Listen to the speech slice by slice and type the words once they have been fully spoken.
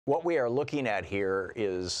what we are looking at here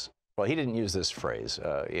is, well, he didn't use this phrase.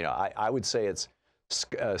 You know, I would say it's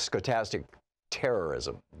stochastic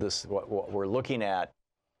terrorism. What we're looking at,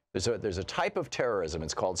 there's a type of terrorism.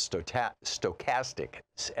 It's called stochastic,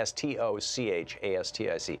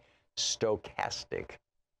 S-T-O-C-H-A-S-T-I-C, stochastic.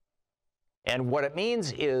 And what it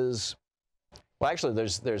means is, well, actually,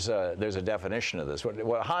 there's a definition of this.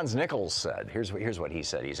 What Hans Nichols said. Here's what he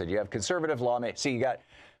said. He said you have conservative lawmakers. See,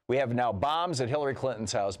 we have now bombs at Hillary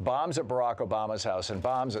Clinton's house, bombs at Barack Obama's house, and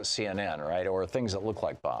bombs at CNN, right, or things that look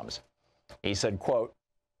like bombs. He said, quote,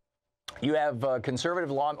 you have conservative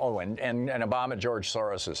law. Oh, and a bomb at George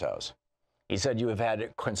Soros's house. He said you have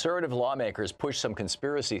had conservative lawmakers push some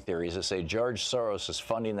conspiracy theories that say George Soros is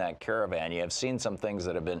funding that caravan. You have seen some things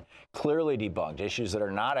that have been clearly debunked, issues that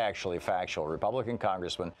are not actually factual. Republican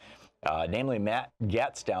congressman, namely Matt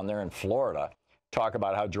Gaetz down there in Florida, talk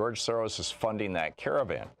about how George Soros is funding that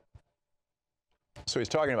caravan. So he's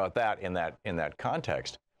talking about that in that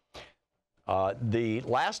context. The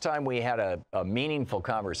last time we had a meaningful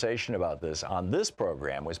conversation about this on this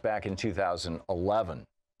program was back in 2011.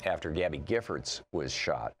 After Gabby Giffords was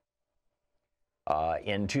shot.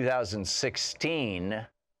 In 2016,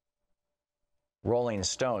 Rolling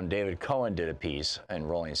Stone, David Cohen did a piece in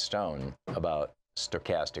Rolling Stone about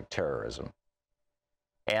stochastic terrorism.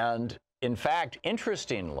 And in fact,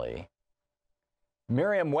 interestingly,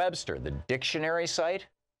 Merriam-Webster, the dictionary site,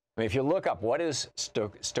 I mean, if you look up what is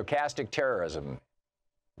stochastic terrorism,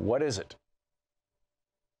 what is it?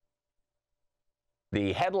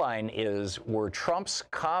 The headline is, were Trump's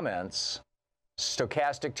comments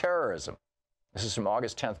stochastic terrorism? This is from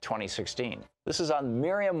August 10th, 2016. This is on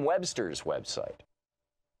Merriam-Webster's website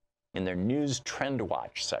in their News Trend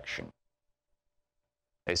Watch section.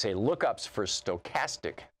 They say lookups for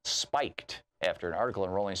stochastic spiked after an article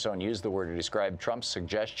in Rolling Stone used the word to describe Trump's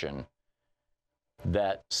suggestion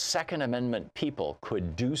that Second Amendment people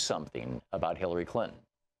could do something about Hillary Clinton.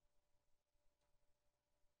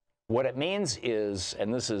 What it means is,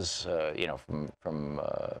 and this is, you know, from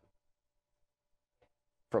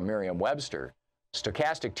Merriam-Webster,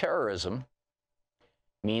 stochastic terrorism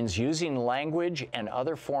means using language and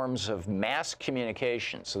other forms of mass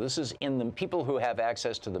communication. So this is in the people who have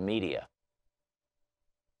access to the media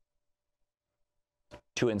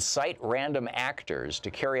to incite random actors to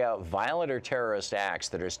carry out violent or terrorist acts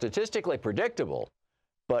that are statistically predictable,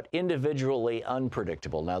 but individually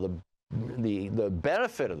unpredictable. Now, the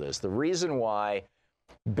benefit of this, the reason why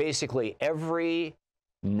basically every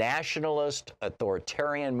nationalist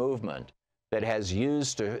authoritarian movement that has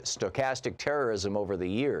used stochastic terrorism over the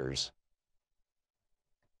years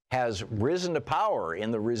has risen to power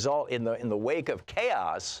in the wake of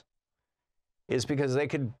chaos is because they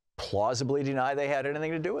could plausibly deny they had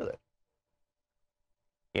anything to do with it.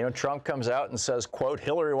 You know, Trump comes out and says, quote,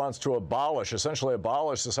 Hillary wants to essentially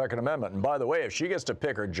abolish the Second Amendment. And by the way, if she gets to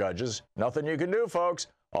pick her judges, nothing you can do, folks.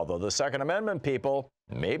 Although the Second Amendment people,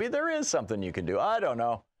 maybe there is something you can do. I don't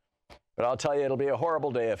know. But I'll tell you, it'll be a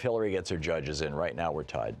horrible day if Hillary gets her judges in. Right now, we're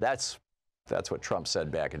tied. That's what Trump said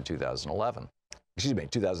back in 2011. Excuse me,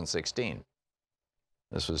 2016.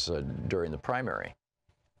 This was during the primary.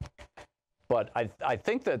 But I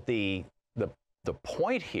think that the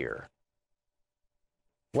point here,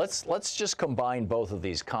 let's just combine both of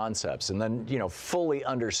these concepts and then, you know, fully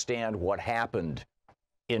understand what happened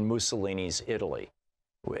in Mussolini's Italy.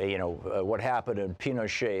 You know, what happened in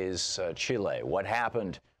Pinochet's Chile, what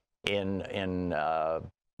happened in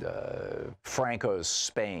Franco's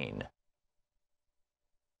Spain.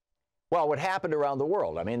 Well, what happened around the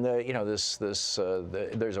world? I mean, there's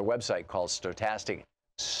a website called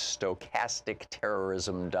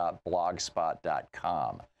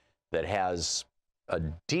stochasticterrorism.blogspot.com that has a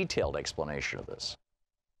detailed explanation of this.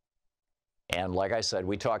 And like I said,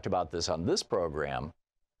 we talked about this on this program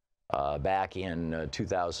back in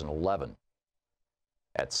 2011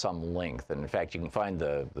 at some length. And in fact, you can find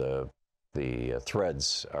the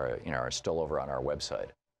threads are still over on our website.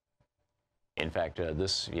 In fact,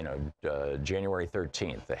 January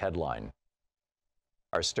 13th, the headline,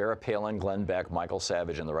 are Sarah Palin, Glenn Beck, Michael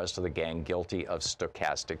Savage, and the rest of the gang guilty of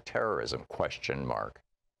stochastic terrorism? ?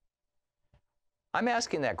 I'm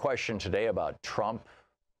asking that question today about Trump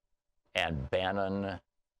and Bannon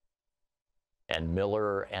and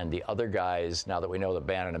Miller and the other guys, now that we know that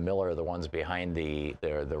Bannon and Miller are the ones behind the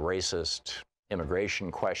racist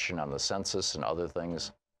immigration question on the census and other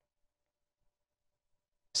things.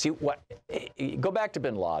 See, go back to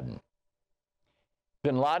bin Laden.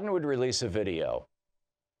 Bin Laden would release a video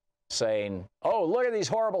saying, oh, look at these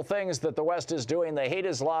horrible things that the West is doing. They hate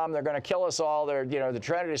Islam. They're going to kill us all. They're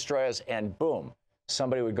trying to destroy us. And boom,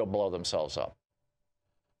 somebody would go blow themselves up.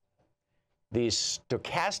 The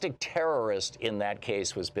stochastic terrorist in that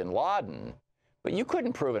case was bin Laden, but you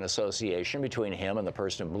couldn't prove an association between him and the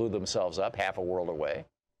person who blew themselves up half a world away.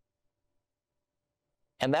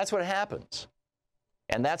 And that's what happens.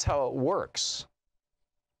 And that's how it works.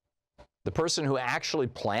 The person who actually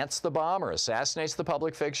plants the bomb or assassinates the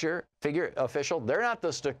public official, they're not the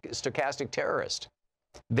stochastic terrorist.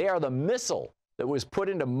 They are the missile that was put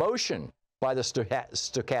into motion by the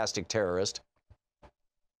stochastic terrorist.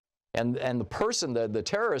 And the person, the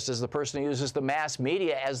terrorist, is the person who uses the mass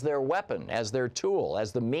media as their weapon, as their tool,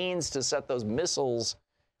 as the means to set those missiles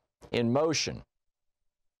in motion.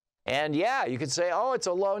 And yeah, you could say, oh, it's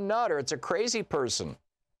a lone nut or it's a crazy person.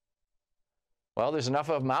 Well, there's enough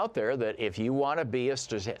of them out there that if you want to be a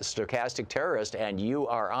stochastic terrorist and you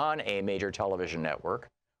are on a major television network,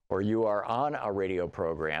 or you are on a radio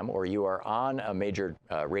program, or you are on a major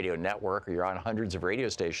radio network, or you're on hundreds of radio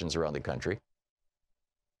stations around the country,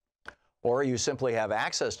 or you simply have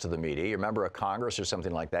access to the media, you're a member of Congress or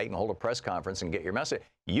something like that, you can hold a press conference and get your message,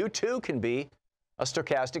 you too can be a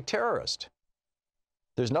stochastic terrorist.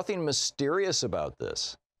 There's nothing mysterious about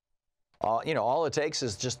this. All it takes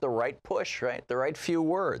is just the right push, right? The right few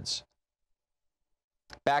words.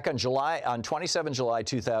 Back on 27 July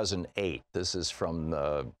 2008, this is from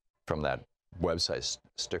that website,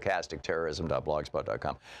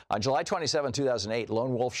 stochasticterrorism.blogspot.com. On July 27, 2008,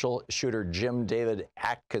 lone wolf shooter Jim David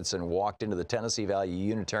Atkinson walked into the Tennessee Valley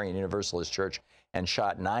Unitarian Universalist Church and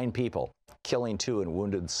shot 9 people, killing 2 and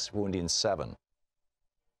wounding 7.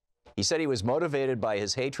 He said he was motivated by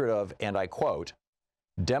his hatred of, and I quote,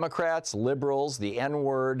 Democrats, liberals, the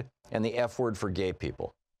N-word, and the F-word for gay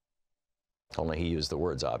people. Only he used the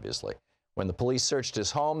words, obviously. When the police searched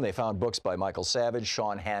his home, they found books by Michael Savage,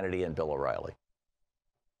 Sean Hannity, and Bill O'Reilly.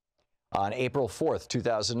 On April 4th,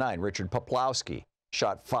 2009, Richard Poplowski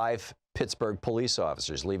shot 5 Pittsburgh police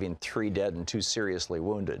officers, leaving 3 dead and 2 seriously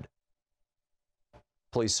wounded.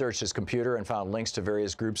 Police searched his computer and found links to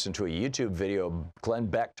various groups into a YouTube video of Glenn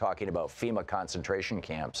Beck talking about FEMA concentration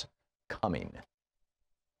camps coming.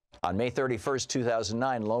 On May 31st,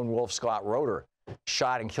 2009, lone wolf Scott Roeder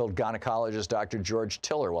shot and killed gynecologist Dr. George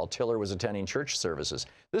Tiller while Tiller was attending church services.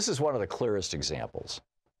 This is one of the clearest examples.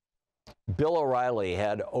 Bill O'Reilly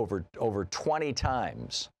had over 20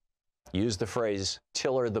 times used the phrase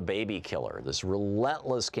Tiller the baby killer, this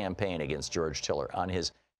relentless campaign against George Tiller on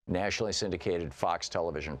his nationally syndicated Fox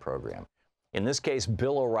television program. In this case,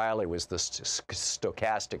 Bill O'Reilly was the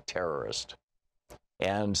stochastic terrorist,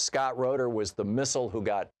 and Scott Roeder was the missile who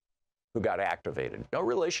got activated. No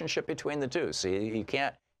relationship between the two. See, you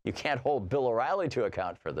can't hold Bill O'Reilly to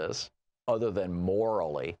account for this, other than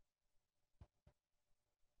morally.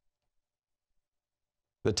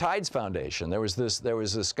 The Tides Foundation, there was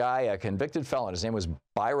this guy, a convicted felon, his name was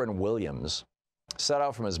Byron Williams, set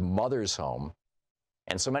out from his mother's home,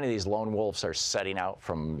 and so many of these lone wolves are setting out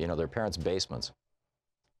from their parents' basements,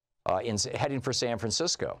 heading for San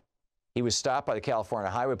Francisco. He was stopped by the California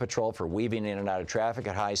Highway Patrol for weaving in and out of traffic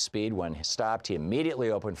at high speed. When stopped, he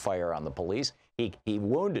immediately opened fire on the police. He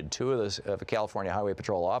wounded 2 of the California Highway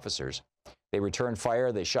Patrol officers. They returned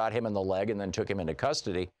fire, they shot him in the leg, and then took him into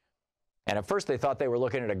custody. And at first they thought they were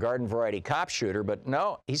looking at a garden variety cop shooter, but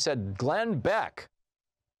no, he said Glenn Beck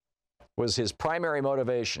was his primary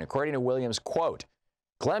motivation. According to Williams, quote,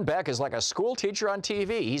 Glenn Beck is like a school teacher on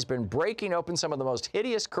TV. He's been breaking open some of the most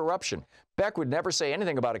hideous corruption. Beck would never say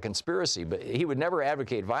anything about a conspiracy, but he would never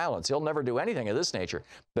advocate violence. He'll never do anything of this nature,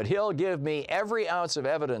 but he'll give me every ounce of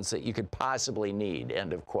evidence that you could possibly need,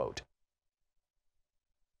 end of quote.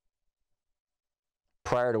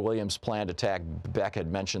 Prior to Williams' planned attack, Beck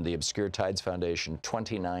had mentioned the obscure Tides Foundation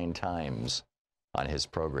 29 times on his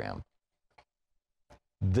program.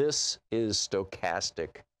 This is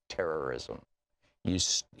stochastic terrorism. You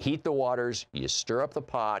heat the waters, you stir up the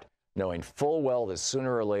pot, knowing full well that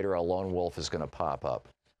sooner or later a lone wolf is going to pop up.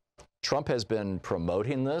 Trump has been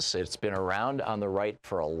promoting this. It's been around on the right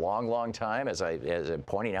for a long, long time. As I'm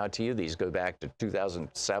pointing out to you, these go back to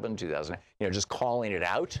 2007, 2000, just calling it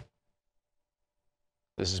out.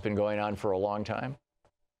 This has been going on for a long time.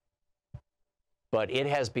 But it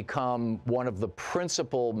has become one of the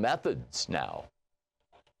principal methods now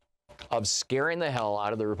of scaring the hell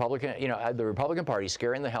out of the Republican, the Republican Party,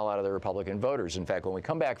 scaring the hell out of the Republican voters. In fact, when we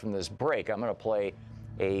come back from this break, I'm going to play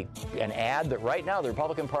an ad that right now the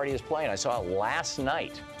Republican Party is playing. I saw it last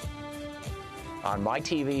night on my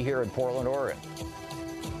TV here in Portland, Oregon,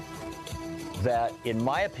 that, in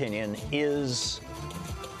my opinion, is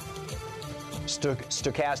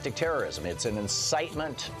stochastic terrorism. It's an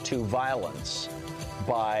incitement to violence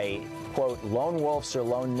by, quote, lone wolves or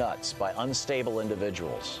lone nuts, by unstable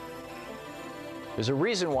individuals. There's a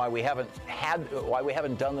reason why we haven't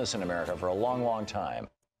done this in America for a long, long time.